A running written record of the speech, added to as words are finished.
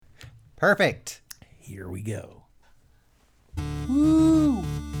Perfect. Here we go. Woo!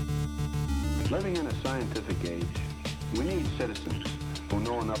 Living in a scientific age, we need citizens who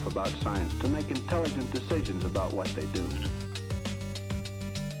know enough about science to make intelligent decisions about what they do.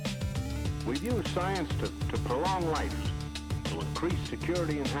 We use science to prolong life, to increase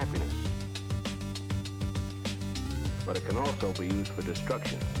security and happiness. But it can also be used for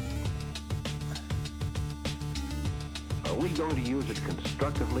destruction. Are we going to use it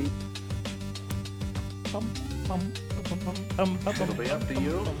constructively? It'll be up to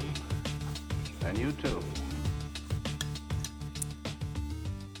you, and you too.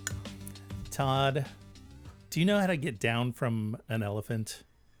 Todd, do you know how to get down from an elephant?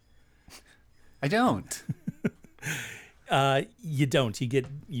 I don't. You don't. You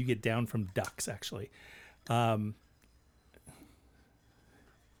get down from ducks, actually.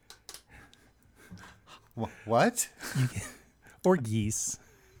 What? Or geese.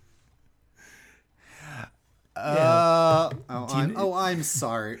 I'm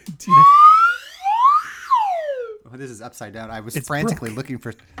sorry. Do you know, Oh, this is upside down. I was It's frantically broken. looking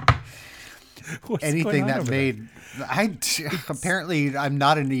for what's anything going on that over made. Apparently, I'm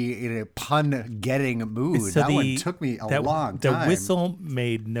not in a pun-getting there? mood. So That one took me a long The time. whistle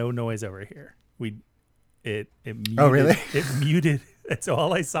made no noise over here. It muted, Oh, really? It muted. That's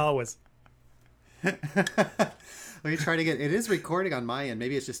all I saw was. Let me try to get. It is recording on my end.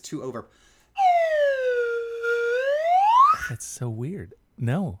 Maybe it's just too over. That's so weird.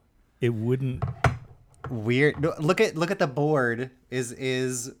 No, it wouldn't. Weird. No, look at the board.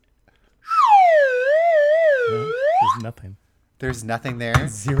 Is No, there's nothing. there's nothing there?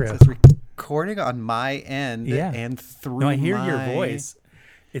 Zero. So it's recording on my end. Yeah. And through. No, I hear your my- voice.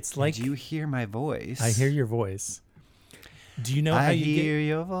 It's like Do you hear my voice? I hear your voice. Do you know how I you hear get?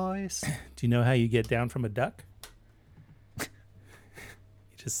 your voice. Do you know how you get down from a duck? You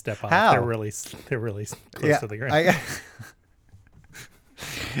just step off. How? They're really close to the ground.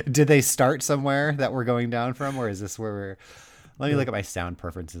 Did they start somewhere that we're going down from, or is this where we're? Let me look at my sound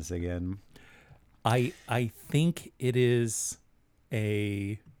preferences again. I think it is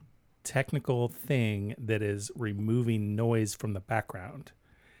a technical thing that is removing noise from the background.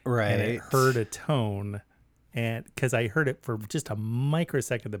 Right. And it heard a tone, and because I heard it for just a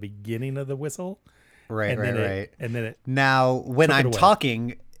microsecond at the beginning of the whistle. Right. And Right. then Right. And then it. Now, when took it I'm away.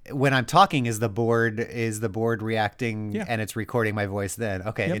 talking, is the board reacting Yeah. and it's recording my voice then?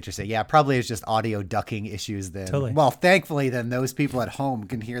 Okay, Yep. interesting. Yeah, probably it's just audio ducking issues then. Totally. Well, thankfully, then those people at home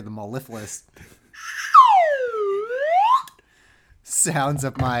can hear the mellifluous sounds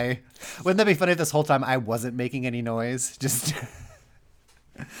of my. Wouldn't that be funny if this whole time I wasn't making any noise? Just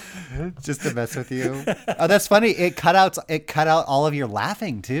to mess with you. Oh, that's funny. It cut out all of your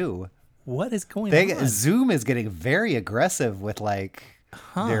laughing too. What is going on? Zoom is getting very aggressive with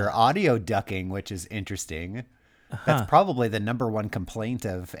their audio ducking, which is interesting. That's probably the number one complaint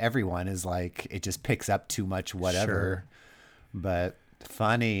of everyone is it just picks up too much whatever. Sure. But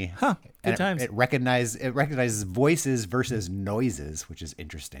funny. Good And times. it recognizes voices versus noises, which is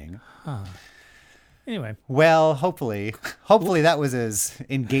interesting. Anyway, Well, hopefully that was as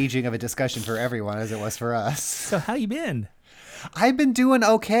engaging of a discussion for everyone as it was for us. so how you been? I've been doing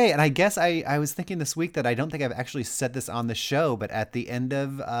okay, and I guess I was thinking this week that I don't think I've actually said this on the show, but at the end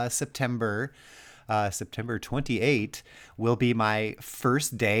of September 28 will be my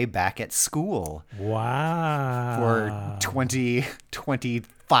first day back at school Wow. for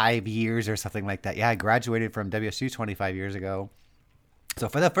 25 years or something like that. Yeah, I graduated from WSU 25 years ago. So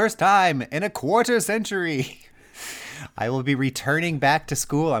for the first time in a quarter century, I will be returning back to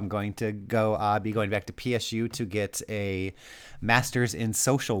school. I'm going to be going back to PSU to get a master's in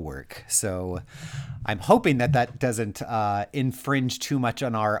social work. So I'm hoping that doesn't infringe too much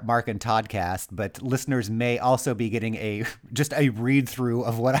on our Mark and Toddcast, but listeners may also be getting just a read through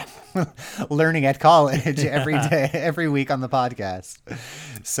of what I'm learning at college every day, every week on the podcast.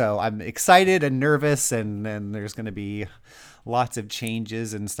 So I'm excited and nervous, and there's going to be lots of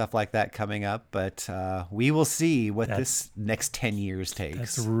changes and stuff like that coming up, but we will see what this next 10 years takes.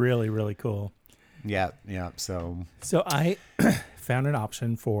 That's really, really cool. Yeah. So I found an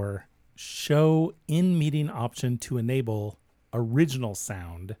option for show in meeting option to enable original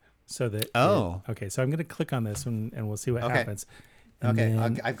sound so that. Okay. So I'm going to click on this and we'll see what happens. And okay.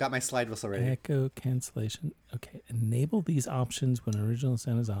 then I've got my slide whistle ready. echo cancellation. Okay. Enable these options when original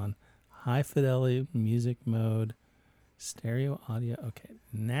sound is on. High fidelity music mode. Stereo audio. Okay.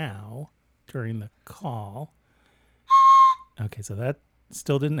 Now during the call. Okay. So that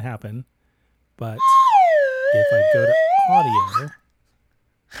still didn't happen. But if I go to audio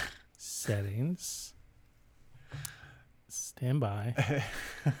settings, Stand by.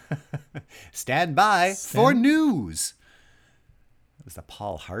 Stand by for news. It was the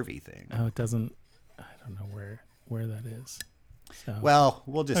Paul Harvey thing. Oh, it doesn't. I don't know where that is. So. Well,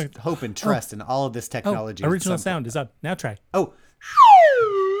 we'll just hope and trust in all of this technology. Original sound is up. Now try. Oh.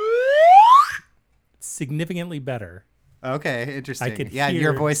 Significantly better. Okay, interesting. I could yeah, hear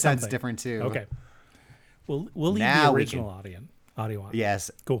your voice something. sounds different too. Okay. We'll leave Now the we original audio on.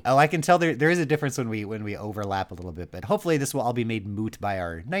 Yes. Cool. Oh, I can tell there is a difference when we overlap a little bit, but hopefully this will all be made moot by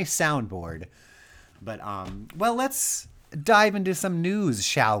our nice soundboard. But well, let's dive into some news,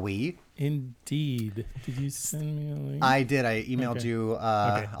 shall we? Indeed. Did you send me a link? I did. I emailed you.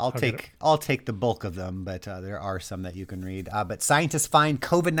 Okay. I'll take the bulk of them, but there are some that you can read. But scientists find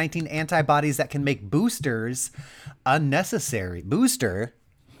COVID-19 antibodies that can make boosters unnecessary. Booster?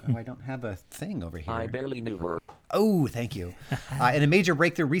 Oh, I don't have a thing over here. I barely knew her. Oh, thank you. In a major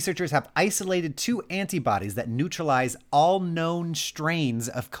breakthrough, researchers have isolated 2 antibodies that neutralize all known strains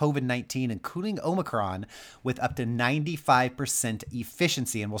of COVID-19, including Omicron, with up to 95%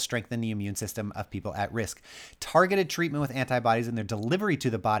 efficiency and will strengthen the immune system of people at risk. Targeted treatment with antibodies and their delivery to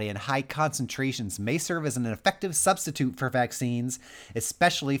the body in high concentrations may serve as an effective substitute for vaccines,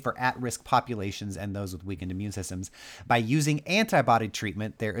 especially for at-risk populations and those with weakened immune systems. By using antibody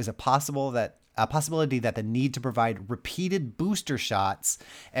treatment, there is a possibility that the need to provide repeated booster shots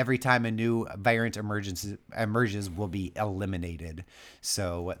every time a new variant emerges will be eliminated.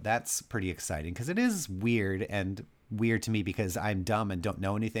 So that's pretty exciting because it is weird to me because I'm dumb and don't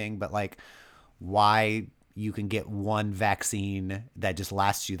know anything, but like why you can get one vaccine that just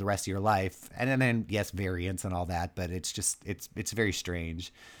lasts you the rest of your life. And then yes, variants and all that, but it's very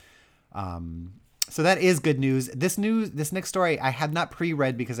strange. So that is good news. This next story I have not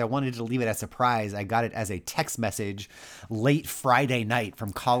pre-read because I wanted to leave it as a surprise. I got it as a text message late Friday night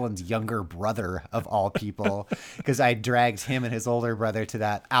from Colin's younger brother of all people, because I dragged him and his older brother to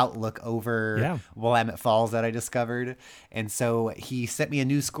that Outlook over Willamette Falls that I discovered. And so he sent me a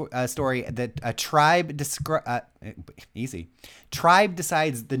news story that a tribe decides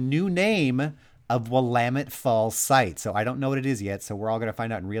the new name of Willamette Falls site. So I don't know what it is yet, so we're all going to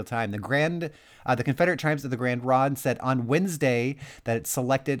find out in real time. The Confederate Tribes of the Grand Ronde said on Wednesday that it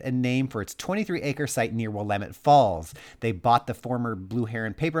selected a name for its 23-acre site near Willamette Falls. They bought the former Blue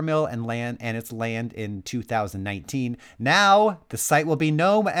Heron paper mill and its land in 2019. Now the site will be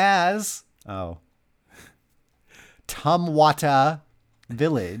known as Tumwater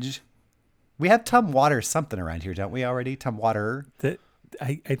Village. We have Tumwater something around here, don't we already? Tumwater.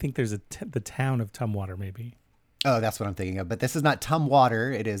 I think there's the town of Tumwater, maybe. Oh, that's what I'm thinking of. But this is not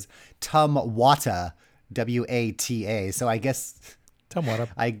Tumwater. It is Tumwata, W-A-T-A. So I guess Tumwater.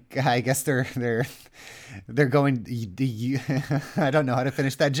 I guess they're going. I don't know how to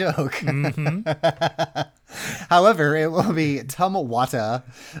finish that joke. Mm-hmm. However, it will be Tumwata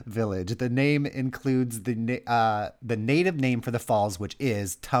Village. The name includes the native name for the falls, which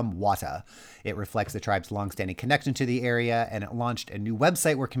is Tumwata. It reflects the tribe's longstanding connection to the area, and it launched a new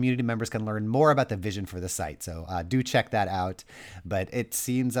website where community members can learn more about the vision for the site. So do check that out. But it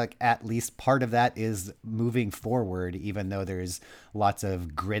seems like at least part of that is moving forward, even though there's lots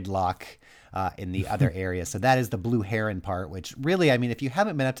of gridlock in the other areas. So that is the Blue Heron part, which really, I mean, if you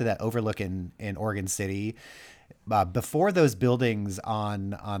haven't been up to that overlook in Oregon City, before those buildings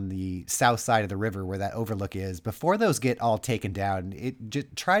on the south side of the river where that overlook is, before those get all taken down,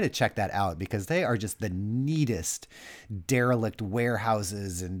 just try to check that out because they are just the neatest derelict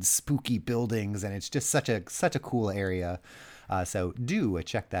warehouses and spooky buildings, and it's just such a cool area. So do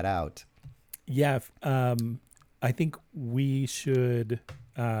check that out. Yeah, I think we should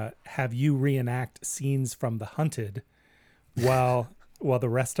have you reenact scenes from The Hunted while the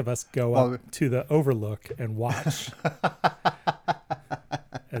rest of us go up to the overlook and watch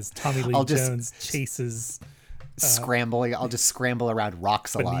as Tommy Lee Jones chases scrambling. I'll just scramble around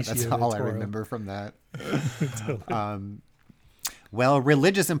rocks a lot. That's all I remember from that. Totally. Well,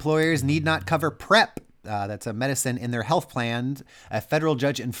 religious employers need not cover PrEP. That's a medicine in their health plan. A federal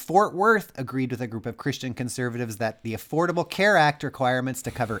judge in Fort Worth agreed with a group of Christian conservatives that the Affordable Care Act requirements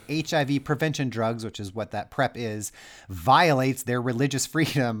to cover HIV prevention drugs, which is what that PrEP is, violates their religious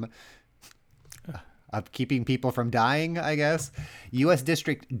freedom of keeping people from dying, I guess. U.S.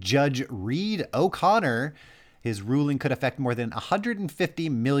 District Judge Reed O'Connor His ruling could affect more than 150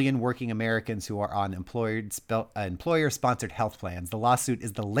 million working Americans who are on employer-sponsored health plans. The lawsuit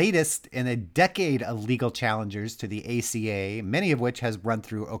is the latest in a decade of legal challengers to the ACA, many of which has run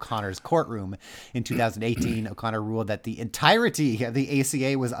through O'Connor's courtroom. In 2018, O'Connor ruled that the entirety of the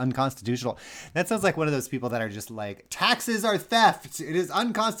ACA was unconstitutional. That sounds like one of those people that are just like, taxes are theft. It is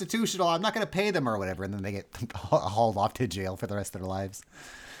unconstitutional. I'm not going to pay them or whatever. And then they get hauled off to jail for the rest of their lives.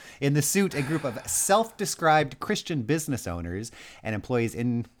 In the suit, a group of self-described Christian business owners and employees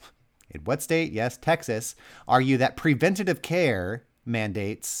in what state? Yes, Texas, argue that preventative care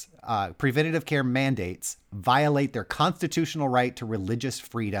mandates violate their constitutional right to religious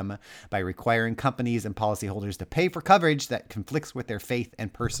freedom by requiring companies and policyholders to pay for coverage that conflicts with their faith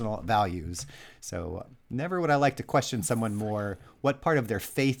and personal values. So never would I like to question someone more what part of their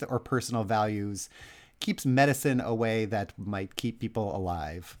faith or personal values keeps medicine away that might keep people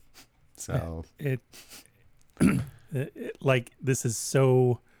alive. So like, this is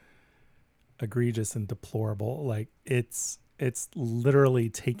so egregious and deplorable. Like, it's literally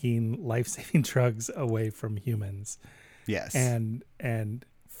taking life-saving drugs away from humans. Yes. And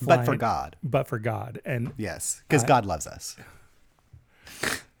but for God. And yes, because God loves us.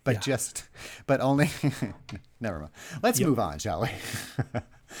 But only never mind. Let's move on, shall we?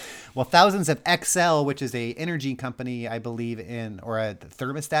 Well, thousands of Xcel, which is a energy company, I believe or a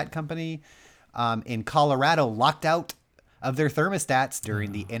thermostat company in Colorado, locked out of their thermostats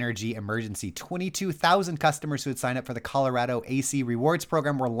during the energy emergency. 22,000 customers who had signed up for the Colorado AC Rewards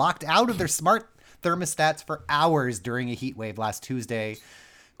program were locked out of their smart thermostats for hours during a heat wave last Tuesday.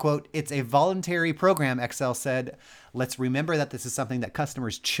 Quote, "It's a voluntary program," Xcel said. "Let's remember that this is something that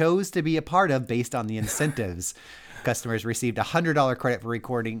customers chose to be a part of based on the incentives." Customers received a $100 credit for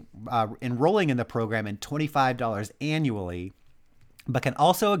enrolling in the program and $25 annually, but can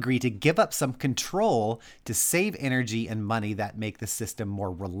also agree to give up some control to save energy and money that make the system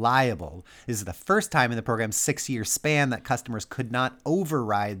more reliable. This is the first time in the program's 6-year span that customers could not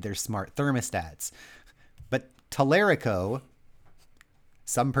override their smart thermostats. But Tellurico,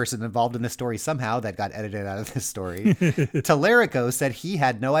 some person involved in this story somehow that got edited out of this story, Tellurico said he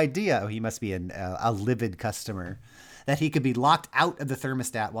had no idea, he must be a livid customer, that he could be locked out of the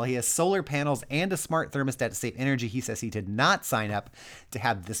thermostat while he has solar panels and a smart thermostat to save energy. He says he did not sign up to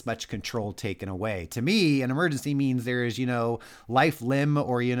have this much control taken away. To me, an emergency means there is, life, limb,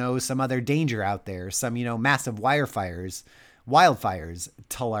 or, some other danger out there, some, massive wildfires,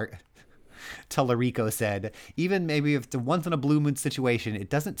 Tellurico said. Even maybe if it's a once in a blue moon situation, it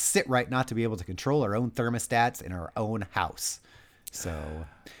doesn't sit right not to be able to control our own thermostats in our own house. So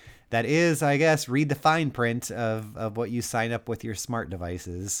that is, I guess, read the fine print of what you sign up with your smart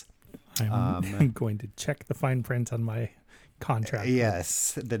devices. I'm going to check the fine print on my contract.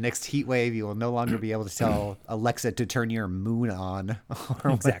 Yes. The next heat wave, you will no longer be able to tell Alexa to turn your moon on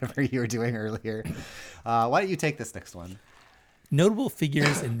or whatever you were doing earlier. Why don't you take this next one? Notable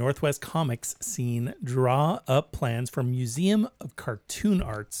figures in Northwest comics scene draw up plans for Museum of Cartoon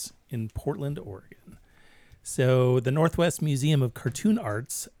Arts in Portland, Oregon. So the Northwest Museum of Cartoon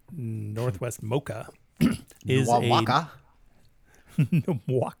Arts, Northwest MoCA, is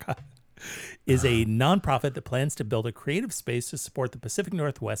is a nonprofit that plans to build a creative space to support the Pacific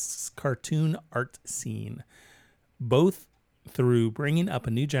Northwest's cartoon art scene, both through bringing up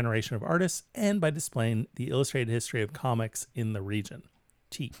a new generation of artists and by displaying the illustrated history of comics in the region.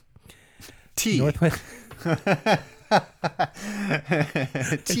 T. Northwest.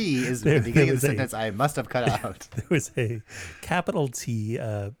 T is the beginning of the sentence I must have cut out. There was a capital T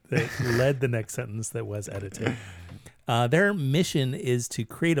that led the next sentence that was edited. Their mission is to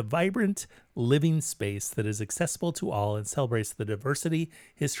create a vibrant, living space that is accessible to all and celebrates the diversity,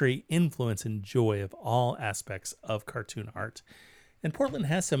 history, influence, and joy of all aspects of cartoon art. And Portland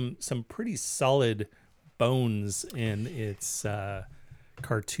has some pretty solid bones in its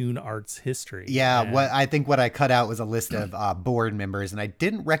cartoon arts history. Yeah, what I cut out was a list of board members, and I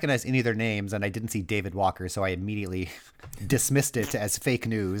didn't recognize any of their names, and I didn't see David Walker, so I immediately dismissed it as fake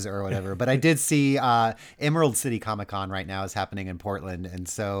news or whatever. But I did see Emerald City Comic Con right now is happening in Portland, and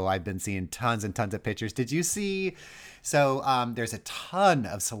so I've been seeing tons and tons of pictures. Did you see? So there's a ton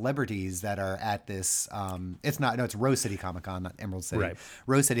of celebrities that are at this. It's Rose City Comic Con, not Emerald City. Right.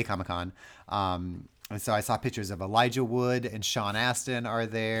 Rose City Comic Con. And so I saw pictures of Elijah Wood and Sean Astin are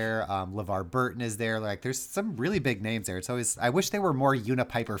there. LeVar Burton is there. Like, there's some really big names there. It's always, I wish they were more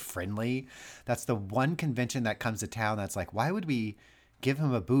Unipiper friendly. That's the one convention that comes to town that's like, why would we give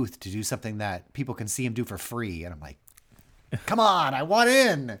him a booth to do something that people can see him do for free? And I'm like, come on, I want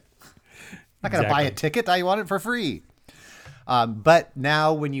in. I'm not going to buy a ticket. I want it for free. But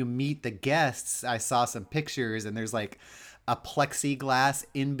now when you meet the guests, I saw some pictures and there's like a plexiglass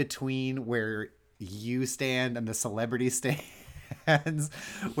in between where you stand and the celebrity stands,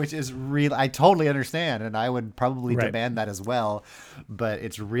 which is real. I totally understand. And I would probably Right. demand that as well. But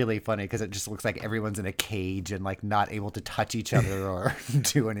it's really funny because it just looks like everyone's in a cage and like not able to touch each other or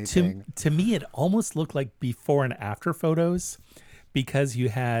do anything. To me, it almost looked like before and after photos because you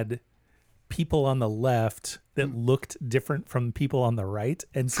had people on the left that looked different from people on the right.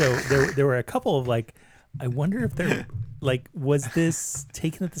 And so there were a couple of like, I wonder if they're like, was this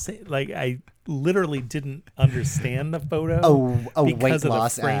taken at the same, like I literally didn't understand the photo. A because weight of the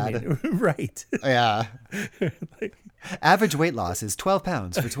loss framing. Right. Yeah. Like, Average weight loss is 12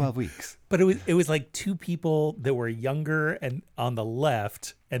 pounds for 12 weeks. but it was like two people that were younger and on the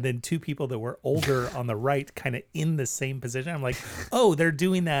left, and then two people that were older on the right, kind of in the same position. I'm like, oh, they're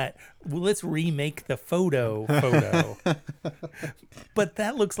doing that. Well, let's remake the photo. But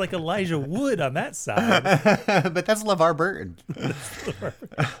that looks like Elijah Wood on that side. But that's LeVar Burton.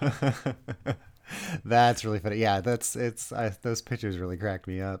 That's really funny. Yeah, those pictures really cracked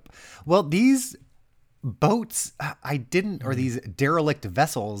me up. Well, these boats, or these derelict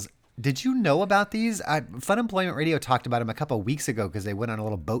vessels, did you know about these? Fun Employment Radio talked about them a couple of weeks ago because they went on a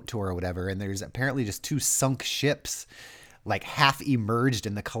little boat tour or whatever, and there's apparently just two sunk ships, like half emerged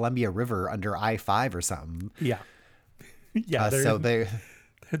in the Columbia River under I-5 or something. Yeah. Yeah.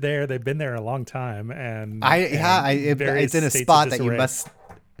 They've been there a long time, and it's in a states of spot that you disarray. must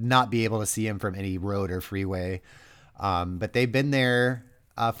not be able to see them from any road or freeway. But they've been there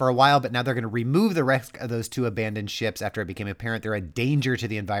for a while, but now they're going to remove the rest of those two abandoned ships after it became apparent they're a danger to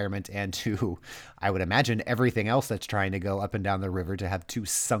the environment and to, I would imagine, everything else that's trying to go up and down the river to have two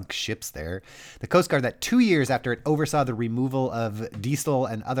sunk ships there. The Coast Guard, that 2 years after it oversaw the removal of diesel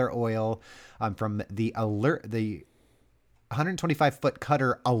and other oil from the 125-foot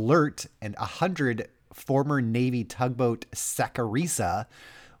cutter Alert and 100 former Navy tugboat Saccharissa,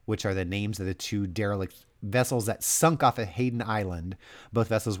 which are the names of the two derelict vessels that sunk off of Hayden Island. Both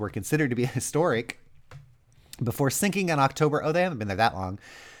vessels were considered to be historic before sinking in October. Oh, they haven't been there that long.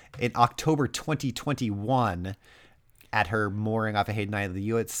 In October 2021, at her mooring off of Hayden Island, the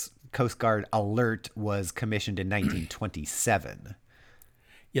U.S. Coast Guard Alert was commissioned in 1927.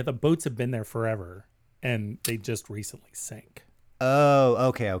 Yeah, the boats have been there forever, and they just recently sank.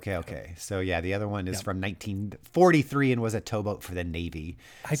 Oh, okay. So yeah, the other one is from 1943 and was a towboat for the Navy.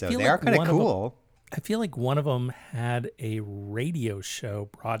 So they are kind of cool. I feel like one of them had a radio show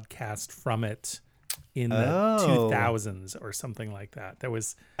broadcast from it in the 2000s or something like that. There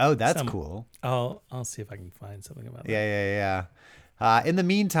was that's cool. I'll see if I can find something about that. Yeah. In the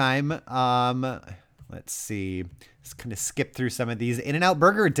meantime, let's see. Let's kind of skip through some of these. In-N-Out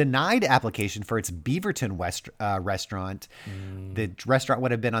Burger denied application for its Beaverton restaurant. The restaurant would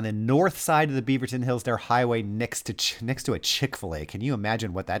have been on the north side of the Beaverton Hillsdale Highway next to a Chick-fil-A. Can you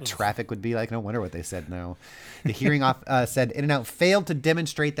imagine what that traffic would be like? No wonder what they said no. The hearing said In-N-Out failed to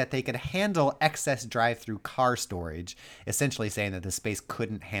demonstrate that they could handle excess drive-through car storage, essentially saying that the space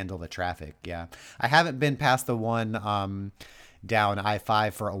couldn't handle the traffic. Yeah. I haven't been past the one down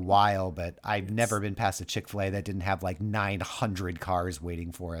I-5 for a while, but I've never been past a Chick-fil-A that didn't have like 900 cars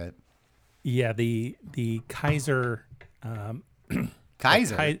waiting for it. Yeah, the Kaiser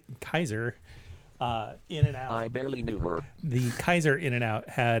Kaiser In-N-Out. I barely knew her. The Kaiser In-N-Out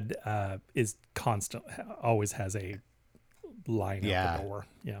is constant, always has a line out the door.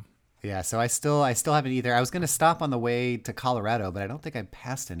 Yeah, so I still haven't either. I was going to stop on the way to Colorado, but I don't think I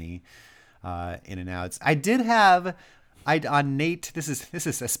passed any In-N-Outs. I did have on Nate, this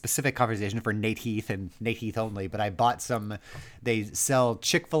is a specific conversation for Nate Heath and Nate Heath only, but I bought some. They sell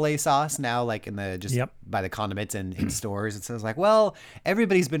Chick-fil-A sauce now, like in the by the condiments and in stores. And so I was like, well,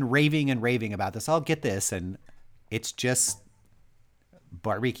 everybody's been raving and this. I'll get this, and it's just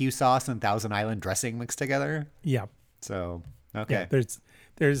barbecue sauce and Thousand Island dressing mixed together. Yeah. So okay. Yeah,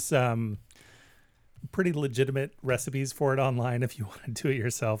 there's pretty legitimate recipes for it online if you want to do it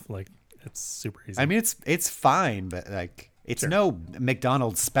yourself. Like, it's super easy. I mean, it's fine, but like it's no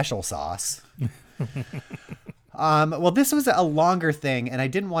McDonald's special sauce. Well, this was a longer thing, and I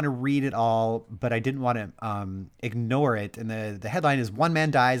didn't want to read it all, but I didn't want to ignore it. And the headline is "One Man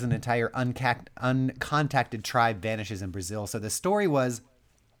Dies, an Entire Uncontacted Tribe Vanishes in Brazil." So the story was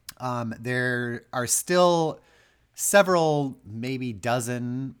there are still several, maybe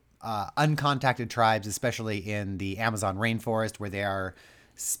dozen uncontacted tribes, especially in the Amazon rainforest, where there are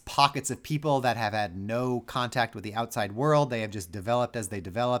pockets of people that have had no contact with the outside world. They have just developed as they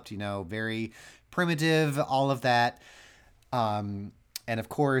developed, very primitive, all of that. And of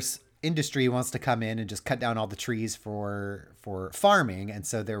course, industry wants to come in and just cut down all the trees for farming, and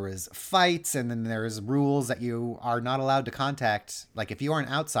so there was fights, and then there's rules that you are not allowed to contact. Like if you are an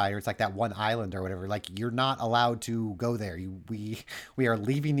outsider, it's like that one island or whatever. Like you're not allowed to go there. We are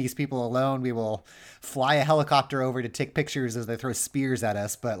leaving these people alone. We will fly a helicopter over to take pictures as they throw spears at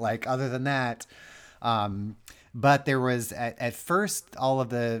us, but like other than that. But there was at first all of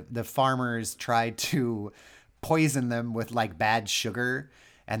the farmers tried to poison them with like bad sugar,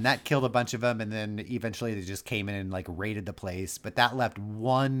 and that killed a bunch of them. And then eventually they just came in and like raided the place. But that left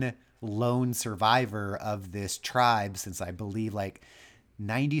one lone survivor of this tribe since I believe like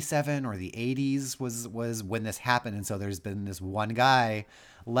 97 or the 80s was when this happened. And so there's been this one guy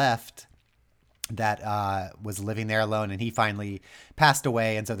left that was living there alone, and he finally passed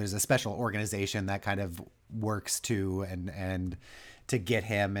away. And so there's a special organization that kind of works to and to get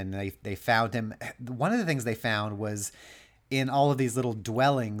him, and they found him. One of the things they found was in all of these little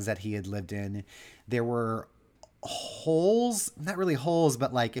dwellings that he had lived in, there were holes, not really holes,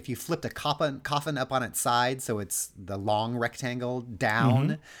 but like if you flipped a coffin up on its side, so it's the long rectangle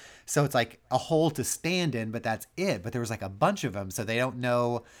down, so it's like a hole to stand in, but that's it. But there was like a bunch of them, so they don't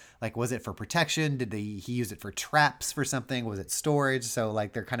know, like, was it for protection? Did he use it for traps for something? Was it storage? So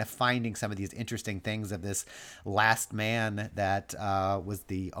like they're kind of finding some of these interesting things of this last man that was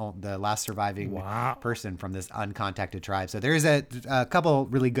the last surviving person from this uncontacted tribe. So there's a couple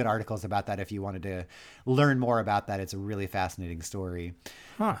really good articles about that if you wanted to learn more about that. It's a really fascinating story.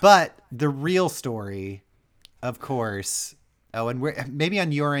 But the real story, of course. Oh, and maybe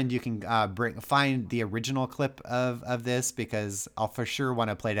on your end you can find the original clip of this, because I'll for sure want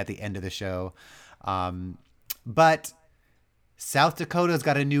to play it at the end of the show. But South Dakota's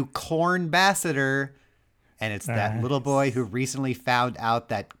got a new corn ambassador, and it's that little boy who recently found out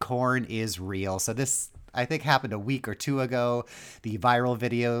that corn is real. So this, I think, happened a week or two ago. The viral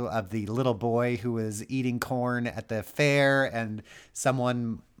video of the little boy who was eating corn at the fair, and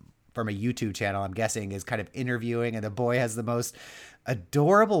someone from a YouTube channel, I'm guessing, is kind of interviewing, and the boy has the most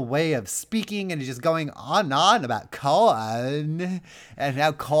adorable way of speaking, and he's just going on and on about corn and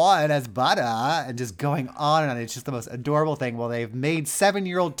how corn has butter, and just going on and on. It's just the most adorable thing. Well, they've made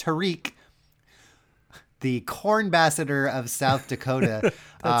 7-year-old Tariq the corn ambassador of South Dakota.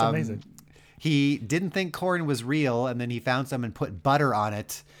 That's amazing. He didn't think corn was real, and then he found some and put butter on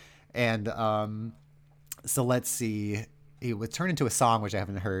it. And so let's see. It was turned into a song, which I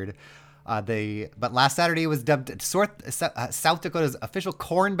haven't heard. But last Saturday it was dubbed South Dakota's official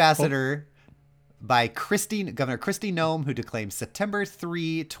corn ambassador by Governor Kristi Noem, who declaimed September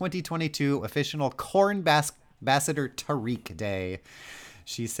 3, 2022 official corn ambassador Tariq Day.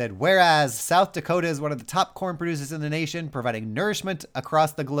 She said, whereas South Dakota is one of the top corn producers in the nation, providing nourishment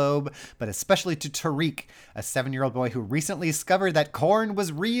across the globe, but especially to Tariq, a 7-year-old boy who recently discovered that corn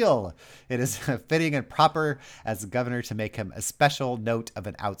was real. It is fitting and proper as governor to make him a special note of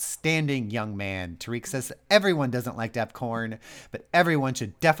an outstanding young man. Tariq says everyone doesn't like to have corn, but everyone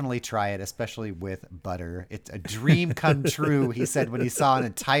should definitely try it, especially with butter. It's a dream come true, he said when he saw an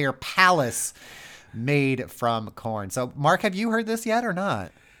entire palace made from corn. So, Mark, have you heard this yet or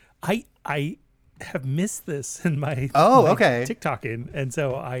not? I have missed this in my okay TikToking, and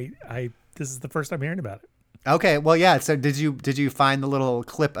so I this is the first I'm hearing about it. Okay, well, yeah. So did you find the little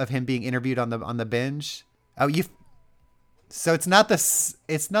clip of him being interviewed on the binge? Oh, so it's not the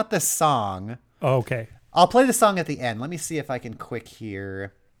song. Oh, okay. I'll play the song at the end. Let me see if I can quick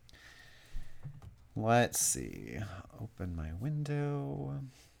here. Let's see. Open my window.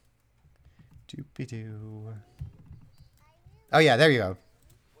 Doopy-doo. Oh, yeah, there you go.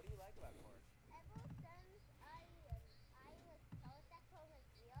 What do you like about corn? Ever since I was told that corn was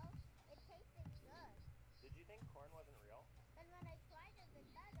real, it tasted good. Did you think corn wasn't real? But when I tried it with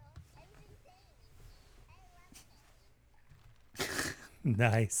butter, everything changed. I love it.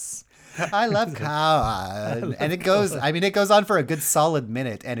 Nice. I love corn. And it goes on for a good solid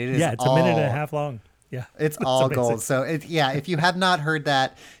minute, and it is It's a minute and a half long. Yeah, it's all gold. So if you have not heard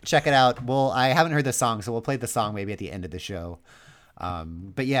that, check it out. I haven't heard the song, so we'll play the song maybe at the end of the show.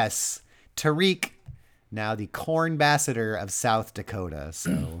 But yes, Tariq, now the corn ambassador of South Dakota.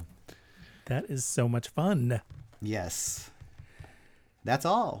 So that is so much fun. Yes, that's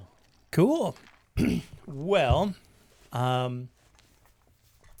all. Cool. Well,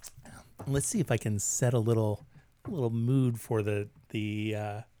 let's see if I can set a little mood for the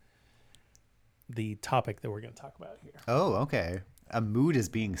topic that we're going to talk about here. Oh, okay. A mood is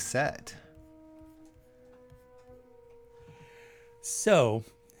being set. So,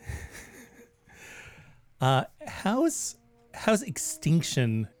 how's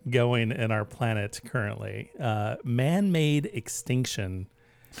extinction going in our planet currently? Man-made extinction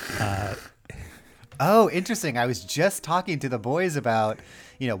Oh, interesting. I was just talking to the boys about,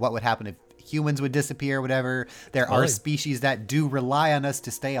 what would happen if humans would disappear, whatever. There are Totally. species that do rely on us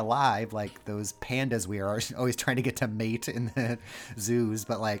to stay alive, like those pandas we are always trying to get to mate in the zoos.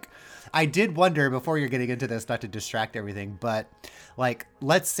 But like, I did wonder before you're getting into this, not to distract everything, but like,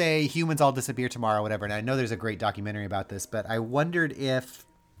 let's say humans all disappear tomorrow, whatever. And I know there's a great documentary about this, but I wondered if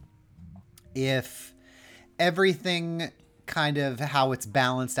everything kind of how it's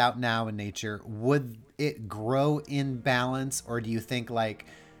balanced out now in nature, would it grow in balance, or do you think like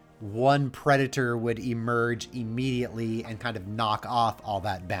one predator would emerge immediately and kind of knock off all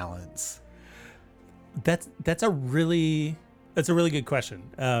that balance? That's a really good question,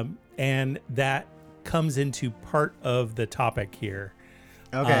 and that comes into part of the topic here.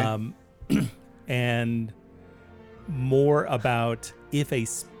 Okay. And more about if a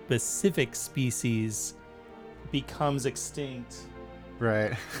specific species becomes extinct,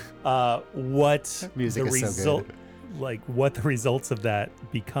 Right. what Music the is so result, good. like what the results of that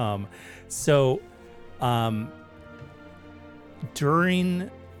become. So, during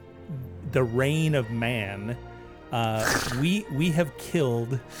the reign of man, we have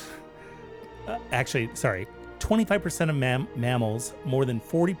killed. Actually, sorry. 25% of mammals, more than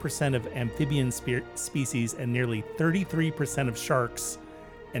 40% of amphibian species, and nearly 33% of sharks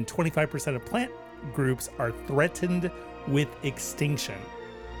and 25% of plant groups are threatened with extinction.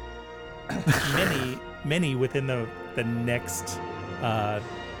 Many within the next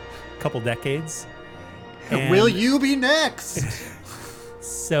couple decades. Will you be next?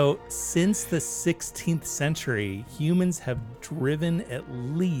 So, since the 16th century, humans have driven at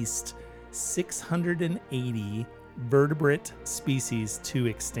least 680 vertebrate species to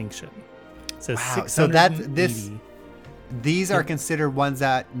extinction. So, Wow. So this 680. these are considered ones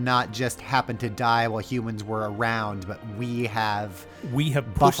that not just happened to die while humans were around, but we have We have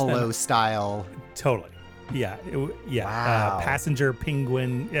pushed them- buffalo style. Totally. Yeah. Yeah. Wow. Passenger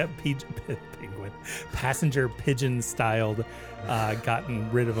penguin. Yeah, penguin. Passenger pigeon styled.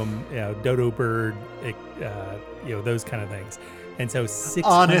 Gotten rid of them. Dodo bird. Those kind of things. And so 680.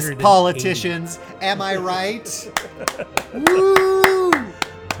 Honest politicians, am I right? Woo!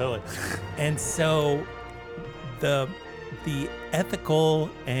 Totally. And so the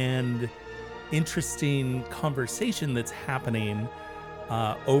ethical and interesting conversation that's happening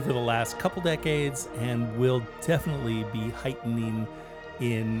over the last couple decades, and will definitely be heightening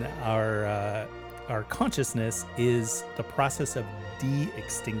in our consciousness, is the process of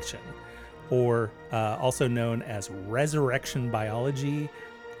de-extinction, or also known as resurrection biology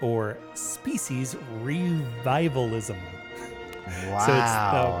or species revivalism. Wow. So it's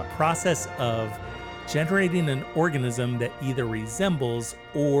the process of generating an organism that either resembles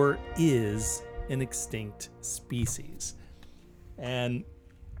or is an extinct species. And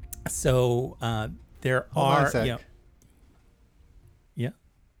so there Hold on a are, sec. yeah.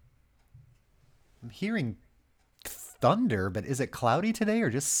 I'm hearing thunder, but is it cloudy today or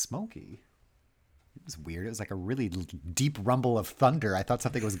just smoky? It was weird. It was like a really deep rumble of thunder. I thought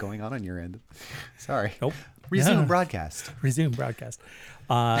something was going on your end. Sorry. Nope. Resume No. broadcast. Resume broadcast.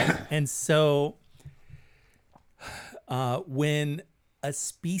 And so when a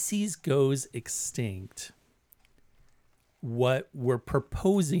species goes extinct, what we're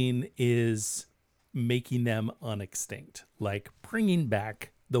proposing is making them unextinct, like bringing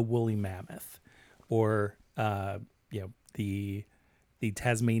back the woolly mammoth, or the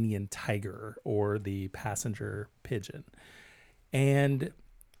Tasmanian tiger, or the passenger pigeon. And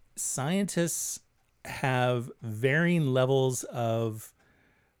scientists have varying levels of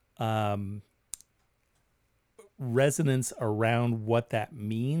resonance around what that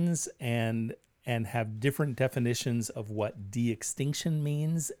means, and have different definitions of what de-extinction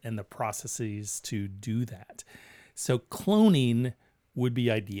means and the processes to do that. So cloning would be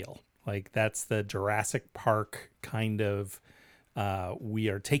ideal. Like, that's the Jurassic Park kind of, we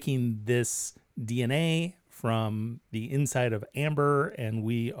are taking this DNA from the inside of Amber, and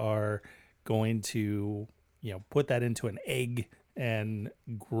we are going to, put that into an egg and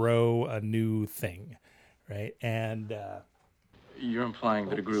grow a new thing, right? And You're implying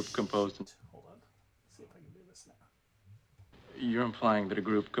that a group composed. hold on, see if I can do this now. You're implying that a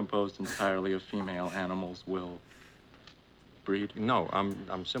group composed entirely of female animals will breed. No,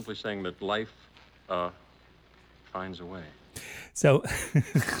 I'm simply saying that life finds a way. So,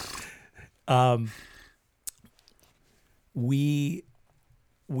 we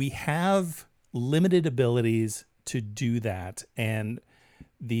have limited abilities to do that, and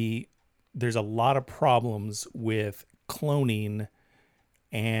there's a lot of problems with cloning,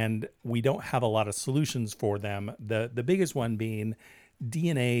 and we don't have a lot of solutions for them. The biggest one being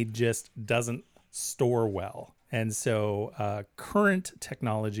DNA just doesn't store well. And so current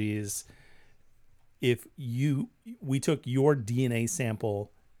technologies, we took your DNA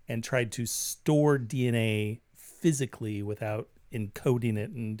sample and tried to store DNA physically without encoding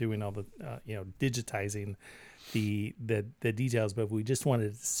it and doing all the digitizing the details, but if we just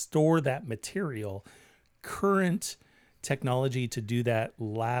wanted to store that material, current technology to do that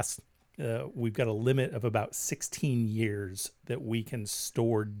we've got a limit of about 16 years that we can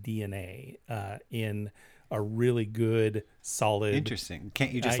store DNA in a really good solid. Interesting.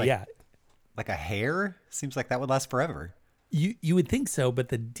 Can't you just like a hair? Seems like that would last forever. You would think so, but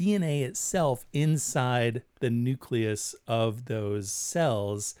the DNA itself inside the nucleus of those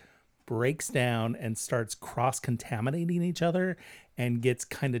cells breaks down and starts cross-contaminating each other and gets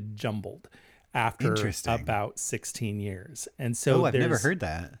kind of jumbled after about 16 years. And so I've never heard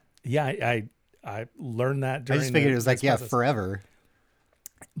that. Yeah, I learned that during I just figured it was like, process. forever.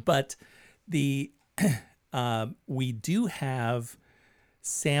 But we do have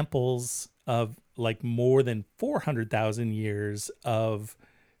samples of like more than 400,000 years of,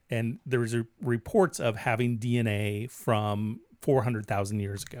 and there's reports of having DNA from 400,000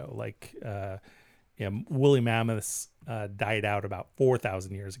 years ago. Like woolly mammoths died out about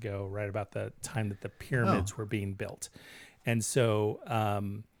 4,000 years ago, right about the time that the pyramids were being built. And so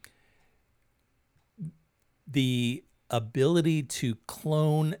the ability to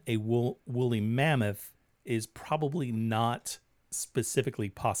clone a woolly mammoth is probably not specifically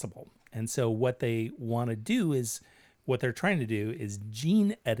possible. And so what they're trying to do is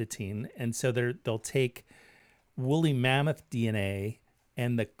gene editing. And so they'll take woolly mammoth DNA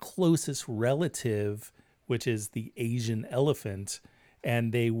and the closest relative, which is the Asian elephant,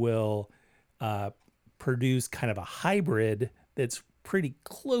 and they will produce kind of a hybrid that's pretty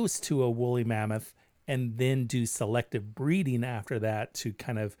close to a woolly mammoth, and then do selective breeding after that to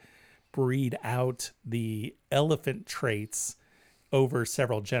kind of breed out the elephant traits over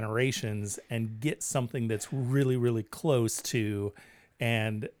several generations and get something that's really, really close to,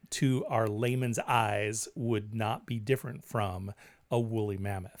 and to our layman's eyes would not be different from, a woolly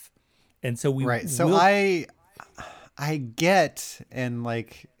mammoth. And so I get, and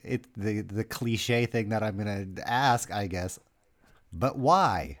like it the cliche thing that I'm gonna ask, I guess, but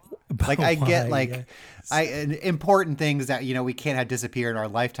why? Important things that we can't have disappear in our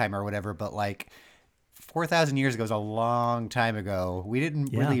lifetime or whatever, but like 4,000 years ago is a long time ago. We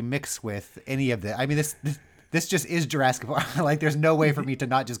didn't really mix with any of that. I mean, this just is Jurassic Park. Like, there's no way for me to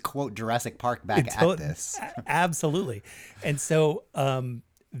not just quote Jurassic Park back at this. Absolutely. And so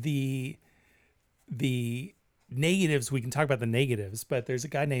the negatives, we can talk about the negatives, but there's a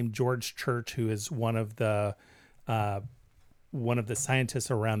guy named George Church who is one of the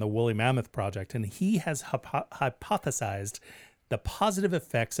scientists around the Woolly Mammoth Project, and he has hypothesized the positive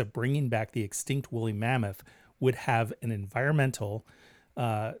effects of bringing back the extinct woolly mammoth would have an environmental,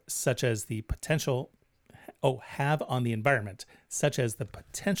 such as the potential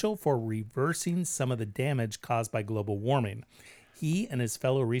for reversing some of the damage caused by global warming. He and his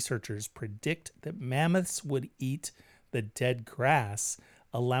fellow researchers predict that mammoths would eat the dead grass,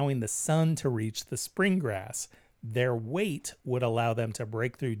 allowing the sun to reach the spring grass. Their weight would allow them to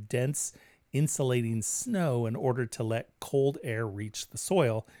break through dense, insulating snow in order to let cold air reach the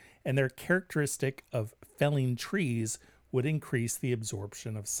soil, and their characteristic of felling trees would increase the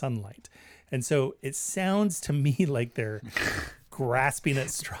absorption of sunlight. And so it sounds to me like they're grasping at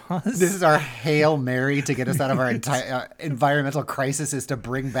straws. This is our Hail Mary to get us out of our entire environmental crisis, is to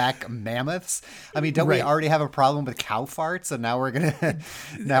bring back mammoths. I mean, don't we already have a problem with cow farts? And now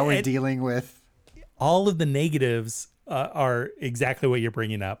we're dealing with all of the negatives. Are exactly what you're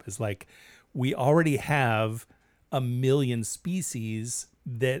bringing up. Is like, we already have 1 million species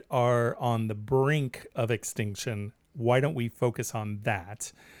that are on the brink of extinction. Why don't we focus on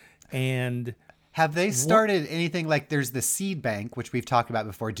that? And have they started anything like, there's the seed bank, which we've talked about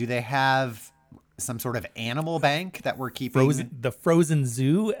before. Do they have some sort of animal bank that we're keeping? The frozen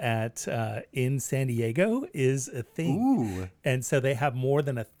zoo in San Diego is a thing. Ooh. And so they have more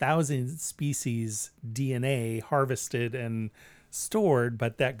than 1,000 species DNA harvested stored,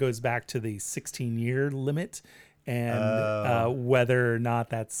 but that goes back to the 16-year limit, and whether or not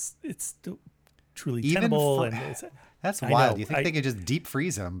it's still truly tenable. That's wild. You think they could just deep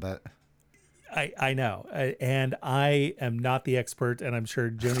freeze them? But I know, and I am not the expert, and I'm sure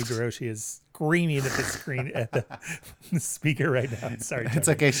Joni DeRoshi is screaming at the screen at the speaker right now. Sorry, Joni. It's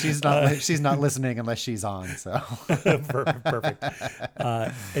okay. She's not listening unless she's on. So perfect.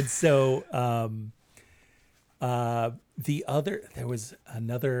 And so There was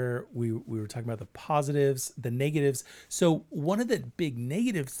another, we were talking about the positives, the negatives. So one of the big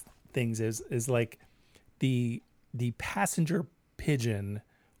negative things is like the passenger pigeon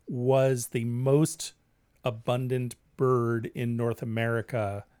was the most abundant bird in North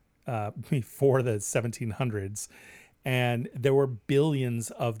America before the 1700s. And there were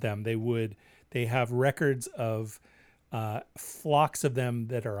billions of them. They have records of flocks of them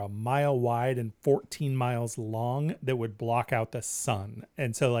that are a mile wide and 14 miles long that would block out the sun.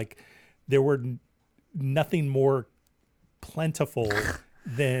 And so like there were nothing more plentiful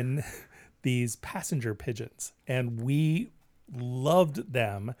than these passenger pigeons. And we loved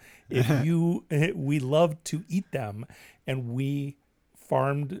them. We loved to eat them, and we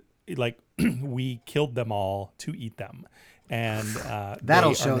farmed, like we killed them all to eat them. And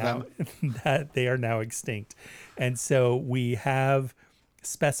That'll show them that they are now extinct. And so we have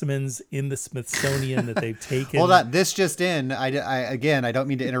specimens in the Smithsonian that they've taken. Hold on, this just in. Again, I don't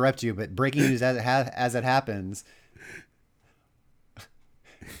mean to interrupt you, but breaking news as it happens.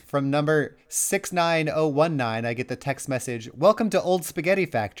 From number 69019, I get the text message, "Welcome to Old Spaghetti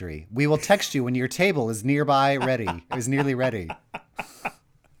Factory. We will text you when your table is nearly ready."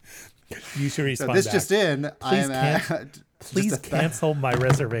 You should respond So this back. just in. Please cancel my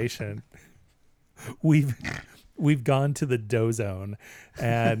reservation. We've gone to the dough zone,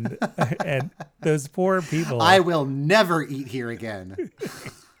 and those poor people. I will never eat here again.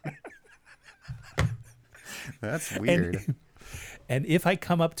 That's weird. And if I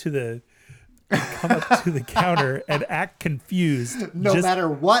come up to the counter and act confused, No just matter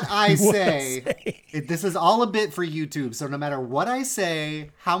what I say, this is all a bit for YouTube. So no matter what I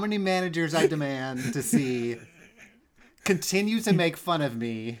say, how many managers I demand to see continue to make fun of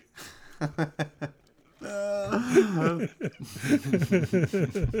me. Oh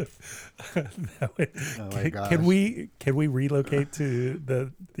my gosh. Can we relocate to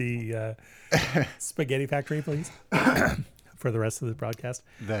the Spaghetti Factory, please, for the rest of the broadcast?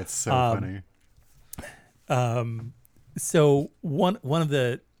 That's so funny. So one of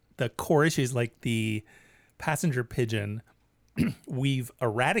the core issues, like the passenger pigeon, we've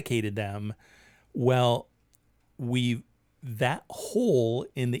eradicated them. Well, that hole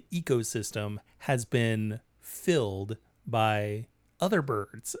in the ecosystem has been filled by other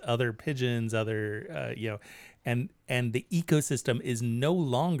birds, other pigeons, other and the ecosystem is no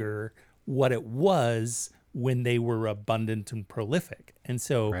longer what it was when they were abundant and prolific. And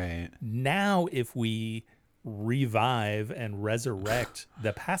so now if we revive and resurrect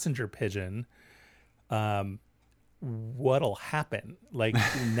the passenger pigeon, what'll happen? Like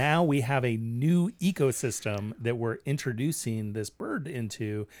now we have a new ecosystem that we're introducing this bird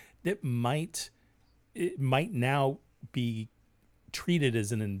into that might now be treated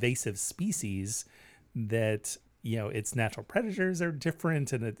as an invasive species, that its natural predators are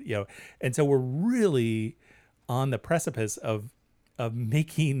different, and and so we're really on the precipice of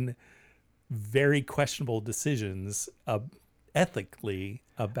making very questionable decisions ethically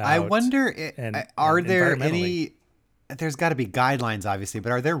about. I wonder, are there environmentally. any? There's got to be guidelines, obviously,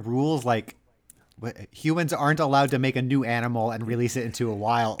 but are there rules like humans aren't allowed to make a new animal and release it into a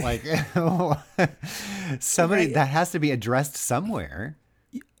wild? Like somebody that has to be addressed somewhere.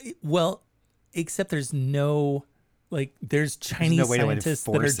 Well, except there's no. Like there's Chinese scientists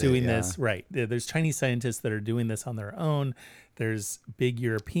that are doing this, right? There's Chinese scientists that are doing this on their own. There's big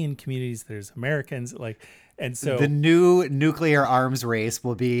European communities. There's Americans, and so the new nuclear arms race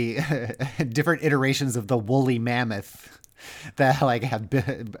will be different iterations of the woolly mammoth that have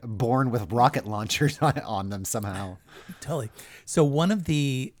been born with rocket launchers on them somehow. Totally. So one of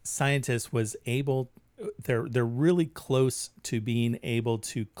the scientists was able. They're really close to being able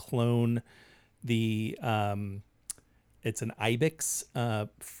to clone the. It's an ibex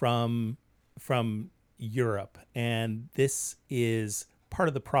from Europe, and this is part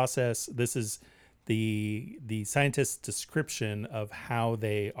of the process. This is the scientist's description of how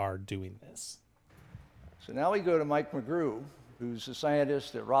they are doing this. So now we go to Mike McGrew, who's a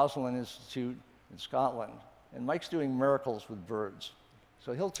scientist at Rosalind Institute in Scotland, and Mike's doing miracles with birds.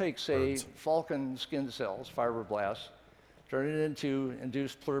 So he'll take, say, falcon skin cells, fibroblasts, turn it into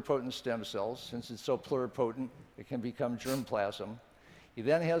induced pluripotent stem cells. Since it's so pluripotent, it can become germplasm. He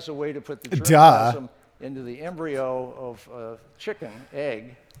then has a way to put the germplasm into the embryo of a chicken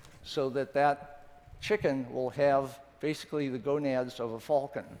egg, so that chicken will have basically the gonads of a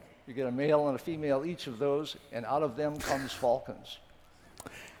falcon. You get a male and a female, each of those, and out of them comes falcons.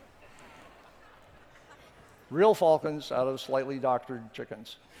 Real falcons out of slightly doctored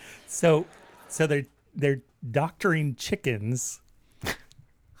chickens. So they're doctoring chickens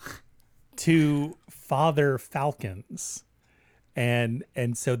to father falcons, and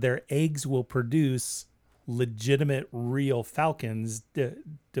so their eggs will produce legitimate real falcons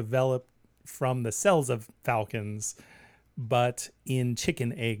developed from the cells of falcons, but in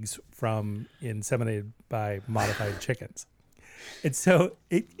chicken eggs from inseminated by modified chickens. And so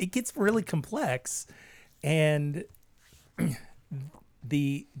it gets really complex, and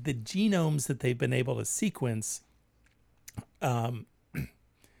the genomes that they've been able to sequence,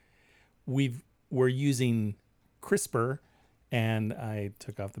 we're using CRISPR, and I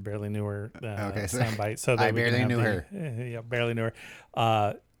took off the barely knew her soundbite so that I barely knew her. Yeah, barely knew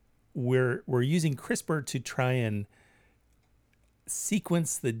her. We're using CRISPR to try and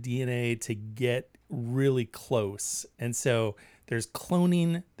sequence the DNA to get really close. And so there's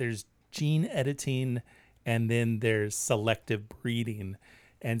cloning, there's gene editing, and then there's selective breeding.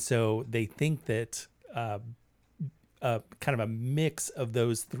 And so they think that kind of a mix of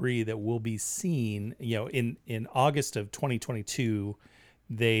those three that will be seen, in August of 2022,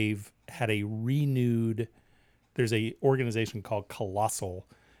 they've had a renewed, there's a organization called Colossal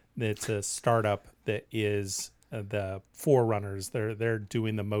that's a startup that is the forerunners. They're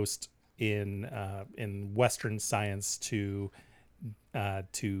doing the most in Western science to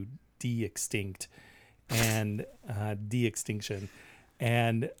de-extinct and de-extinction,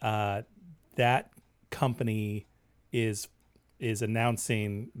 and that company is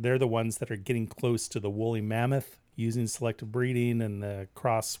announcing they're the ones that are getting close to the woolly mammoth using selective breeding and the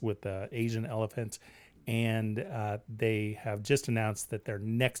cross with the Asian elephant, and they have just announced that their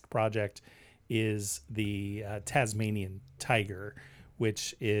next project is the Tasmanian tiger,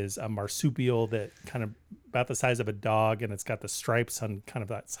 which is a marsupial that kind of about the size of a dog, and it's got the stripes on kind of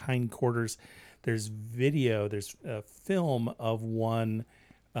its hindquarters. There's a film of one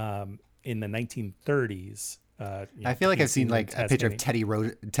in the 1930s. I feel like I've seen like a picture of Teddy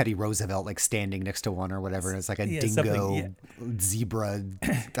Roosevelt like standing next to one or whatever. And it's like a dingo, zebra,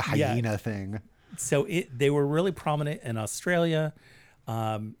 hyena thing. So they were really prominent in Australia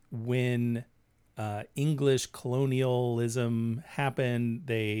when English colonialism happened.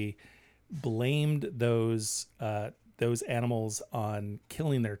 They blamed those animals on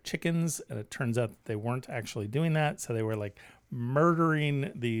killing their chickens, and it turns out that they weren't actually doing that. So they were like murdering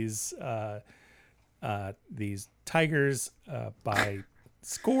these tigers by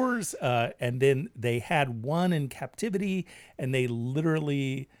scores, and then they had one in captivity, and they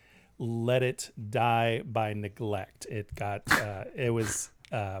literally let it die by neglect. It got it was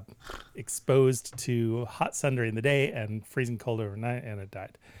exposed to hot sun during the day and freezing cold overnight, and it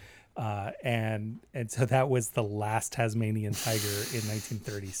died. And so that was the last Tasmanian tiger in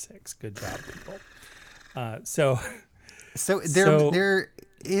 1936. Good job, people. So there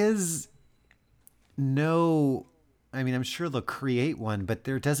is no, I mean, I'm sure they'll create one, but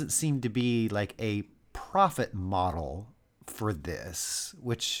there doesn't seem to be like a profit model for this,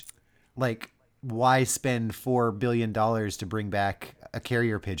 which, like, why spend $4 billion to bring back a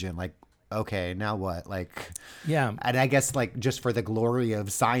carrier pigeon? Like, okay, now what? Like, yeah. And I guess like just for the glory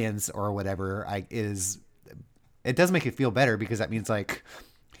of science or whatever, it does make it feel better, because that means like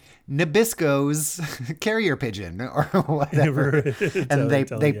Nabisco's carrier pigeon or whatever. And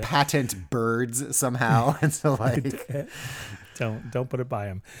they patent birds somehow. And so like, don't put it by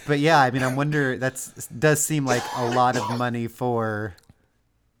them. But yeah, I mean, I wonder, does seem like a lot of money for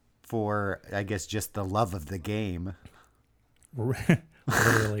I guess just the love of the game.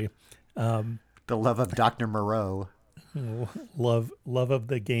 Literally. The love of Dr. Moreau. Love of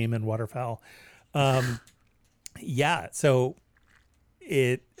the game and waterfowl. Yeah, so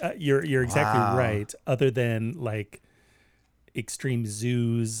you're exactly right. Other than like extreme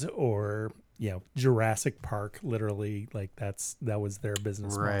zoos or Jurassic Park, literally, like that was their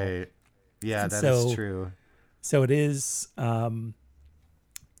business model. Right. Yeah, that is true. So it is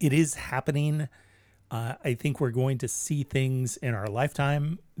happening. I think we're going to see things in our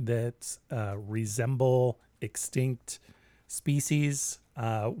lifetime that resemble extinct species,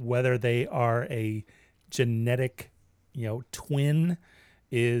 whether they are a genetic, twin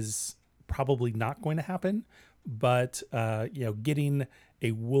is probably not going to happen. But, getting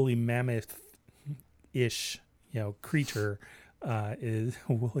a woolly mammoth-ish, creature is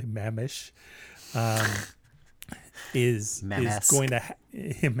woolly mammish, is going to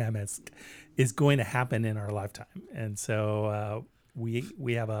mammoth is going to happen in our lifetime. And so we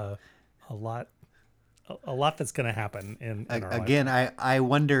have a lot that's going to happen in our again lifetime. I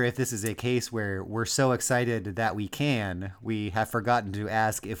wonder if this is a case where we're so excited that we have forgotten to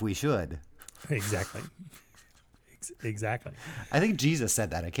ask if we should. Exactly. I think Jesus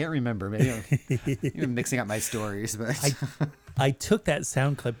said that. I can't remember. Maybe I'm mixing up my stories, but I took that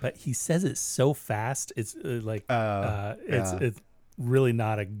sound clip, but he says it so fast. It's it's really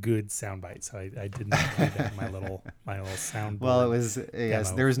not a good soundbite. So I did not include that in my little sound. Well, it was, yes,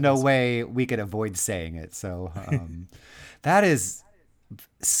 demo there was for no this. way we could avoid saying it. So that is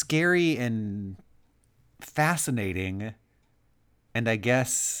scary and fascinating. And I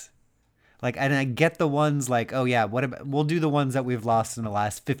guess, like, and I get the ones like, oh yeah, what about, we'll do the ones that we've lost in the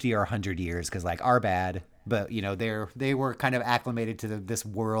last 50 or 100 years because like are bad, but you know, they were kind of acclimated to this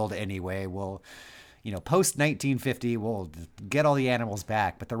world anyway. We'll, you know, post 1950, we'll get all the animals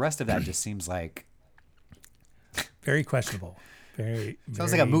back, but the rest of that just seems like Very questionable. Very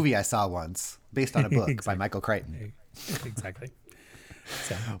sounds like a movie I saw once based on a book by Michael Crichton. Exactly.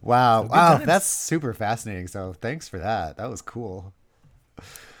 So, Wow. good Wow. times. That's super fascinating. So thanks for that. That was cool.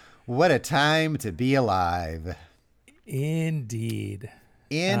 What a time to be alive. indeed.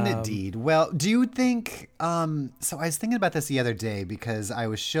 Indeed. Well, do you think, so I was thinking about this the other day because I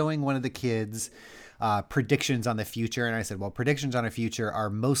was showing one of the kids predictions on the future. And I said, well, predictions on the future are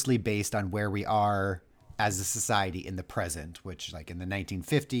mostly based on where we are as a society in the present, which like in the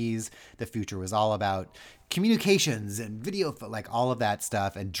 1950s, the future was all about communications and video, like all of that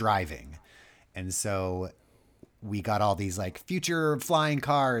stuff and driving. And so we got all these like future flying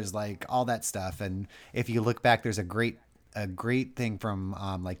cars, like all that stuff. And if you look back, there's a great thing from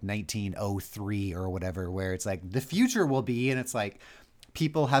like 1903 or whatever, where it's like the future will be, and it's like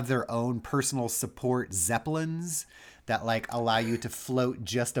people have their own personal support zeppelins that like allow you to float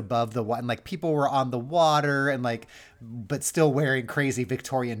just above the water. And like people were on the water and like, but still wearing crazy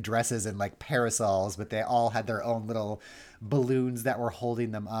Victorian dresses and like parasols, but they all had their own little balloons that were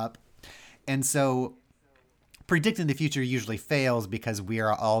holding them up. And so predicting the future usually fails because we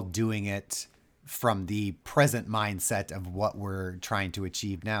are all doing it from the present mindset of what we're trying to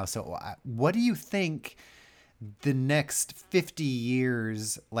achieve now. So what do you think the next 50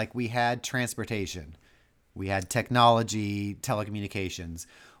 years, like we had transportation, we had technology, telecommunications.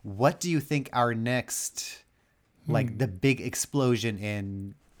 What do you think our next, like the big explosion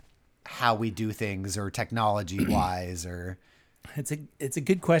in how we do things or technology wise or... It's a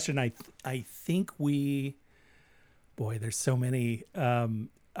good question. I think there's so many.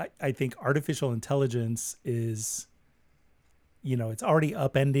 I think artificial intelligence is, it's already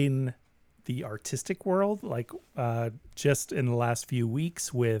upending the artistic world. Like just in the last few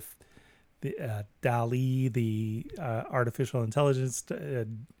weeks with the DALL-E, the artificial intelligence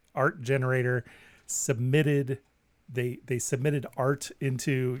art generator, submitted. They submitted art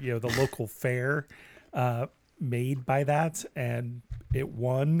into the local fair. Made by that, and it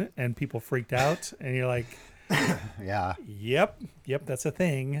won, and people freaked out, and you're like, Yeah. yep, that's a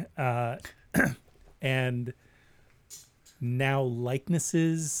thing. And now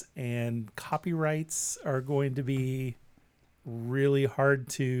likenesses and copyrights are going to be really hard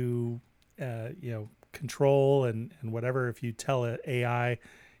to control and whatever. If you tell an AI,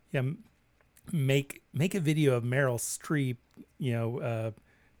 make a video of Meryl Streep,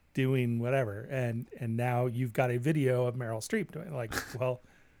 doing whatever, and now you've got a video of Meryl Streep doing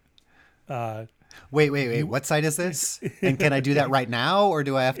Wait. What site is this? And can I do that right now, or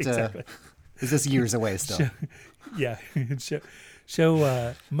do I have to? Exactly. Is this years away still? Yeah,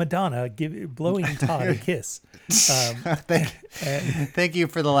 show Madonna blowing Todd a kiss. Thank you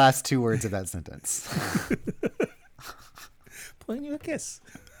for the last two words of that sentence. Blowing you a kiss.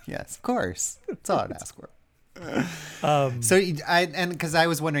 Yes, of course. That's all I'd ask for. Because I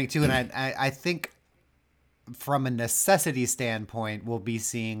was wondering too, and I think from a necessity standpoint, we'll be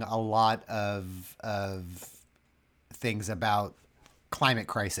seeing a lot of things about climate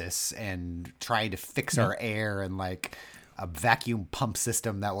crisis and trying to fix our air and like a vacuum pump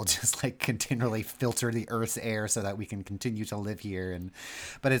system that will just like continually filter the Earth's air so that we can continue to live here.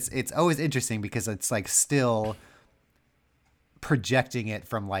 But it's always interesting because it's like still projecting it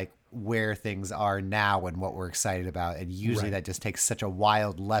from like where things are now and what we're excited about, and usually that just takes such a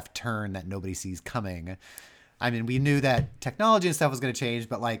wild left turn that nobody sees coming. I mean, we knew that technology and stuff was going to change,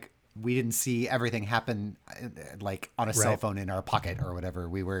 but like we didn't see everything happen like on a cell phone in our pocket or whatever.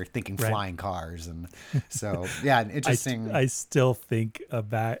 We were thinking flying cars, and so yeah, an interesting. I still think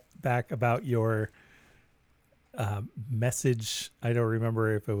back about your message. I don't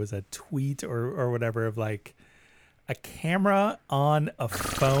remember if it was a tweet or whatever, of like a camera on a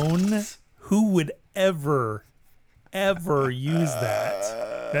phone. Who would ever use that?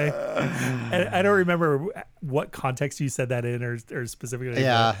 Okay? And I don't remember what context you said that in, or specifically.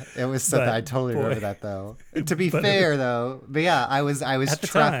 Yeah, it was something. I totally remember that though. To be fair though, but yeah, I was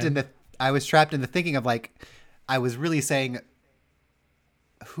trapped in the thinking of like, I was really saying,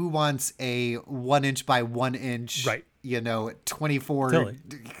 who wants a 1 inch by 1 inch 24 Totally.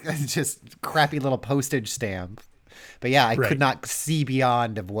 just crappy little postage stamp. But yeah, I Right. could not see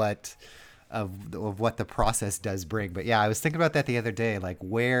beyond of what the process does bring. But yeah, I was thinking about that the other day, like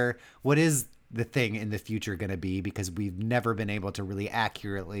what is the thing in the future going to be, because we've never been able to really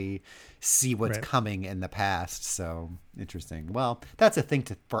accurately see what's Right. coming in the past. So interesting. Well, that's a thing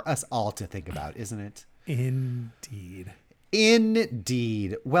for us all to think about, isn't it? Indeed.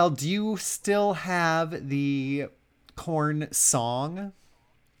 Indeed. Well, do you still have the Korn song?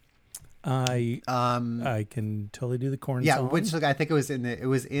 I can totally do the Korn Yeah, song. which I think I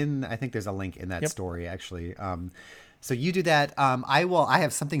think there's a link in that Yep. story actually. So you do that. I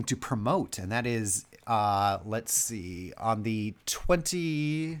have something to promote, and that is let's see, on the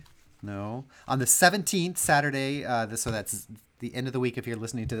 17th Saturday, so that's the end of the week if you're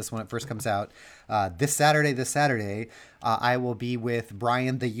listening to this when it first comes out. This Saturday, I will be with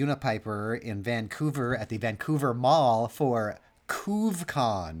Brian the Unipiper in Vancouver at the Vancouver Mall for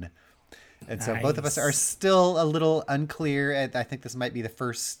CoovCon. And so both of us are still a little unclear. And I think this might be the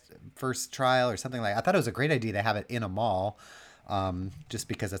first trial or something like that. I thought it was a great idea to have it in a mall, just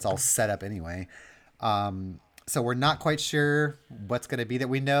because it's all set up anyway. So we're not quite sure what's going to be there.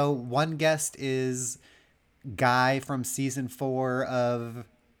 We know one guest is Guy from season 4 of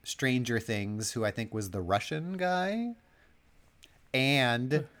Stranger Things, who I think was the Russian guy,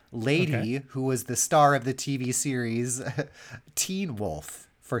 and Lady, who was the star of the TV series Teen Wolf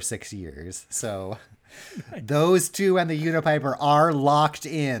for 6 years. So those two and the Unipiper are locked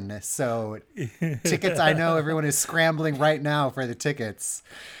in. So tickets, I know everyone is scrambling right now for the tickets.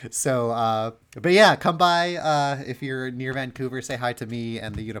 So, but yeah, come by if you're near Vancouver. Say hi to me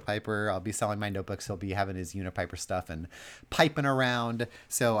and the Unipiper. I'll be selling my notebooks. He'll be having his Unipiper stuff and piping around.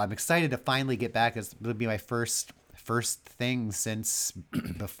 So I'm excited to finally get back. It'll be my first thing since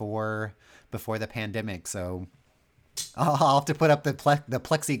before the pandemic. So I'll have to put up the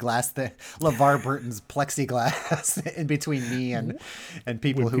plexiglass, the LeVar Burton's plexiglass in between me and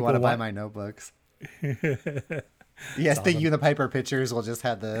people who want to buy my notebooks. Yes, the Unipiper pictures will just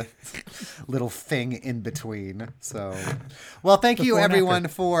have the little thing in between. So, well, thank you everyone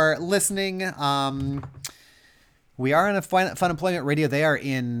for listening. We are on a Fun Employment Radio. They are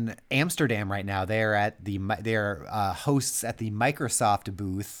in Amsterdam right now. They are hosts at the Microsoft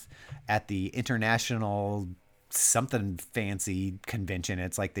booth at the International something fancy convention.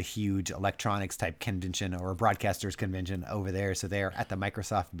 It's like the huge electronics type convention or broadcasters convention over there. So they are at the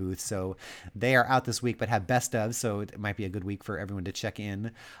Microsoft booth. So they are out this week, but have best of. So it might be a good week for everyone to check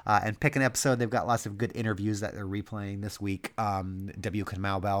in and pick an episode. They've got lots of good interviews that they're replaying this week. W.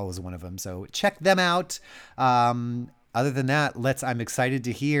 Kamau Bell was one of them. So check them out. Other than that, I'm excited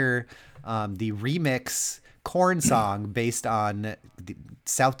to hear the remix Korn song based on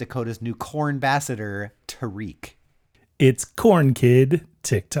South Dakota's new Korn ambassador, Tariq. It's Korn Kid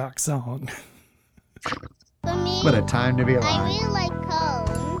TikTok song. For me, What a time to be I alive. really like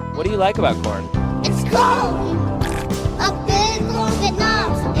cone. What do you like about corn? It's cone. A big long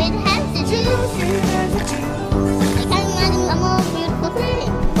Vietnam. It has the juice. I can't imagine a more beautiful thing.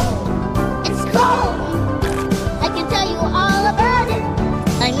 It's cone. I can tell you all about it.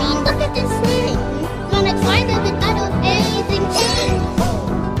 I mean, look at this thing. When I try to get out of anything,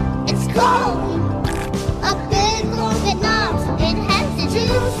 it's cone. A big long Vietnam. It has the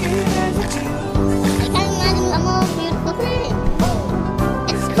juice. I can't imagine a more beautiful thing.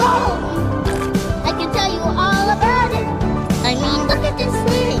 It's cold. I can tell you all about it. I mean, look at this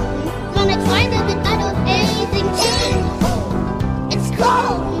thing. When I try to get out of anything, it's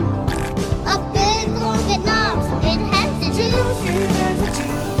cold. A big long Vietnam. It has the juice.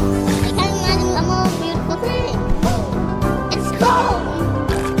 I can't imagine a more beautiful thing. It's cold.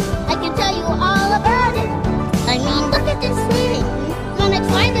 I can tell you all about it. I mean, look at this thing. When I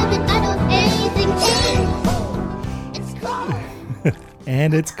try to get out of anything, it's cold.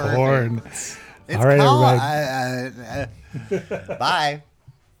 And it's Perfect. Korn. It's All right, called- everybody. Bye.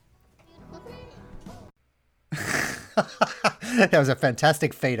 That was a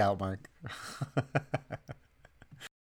fantastic fade out, Mark.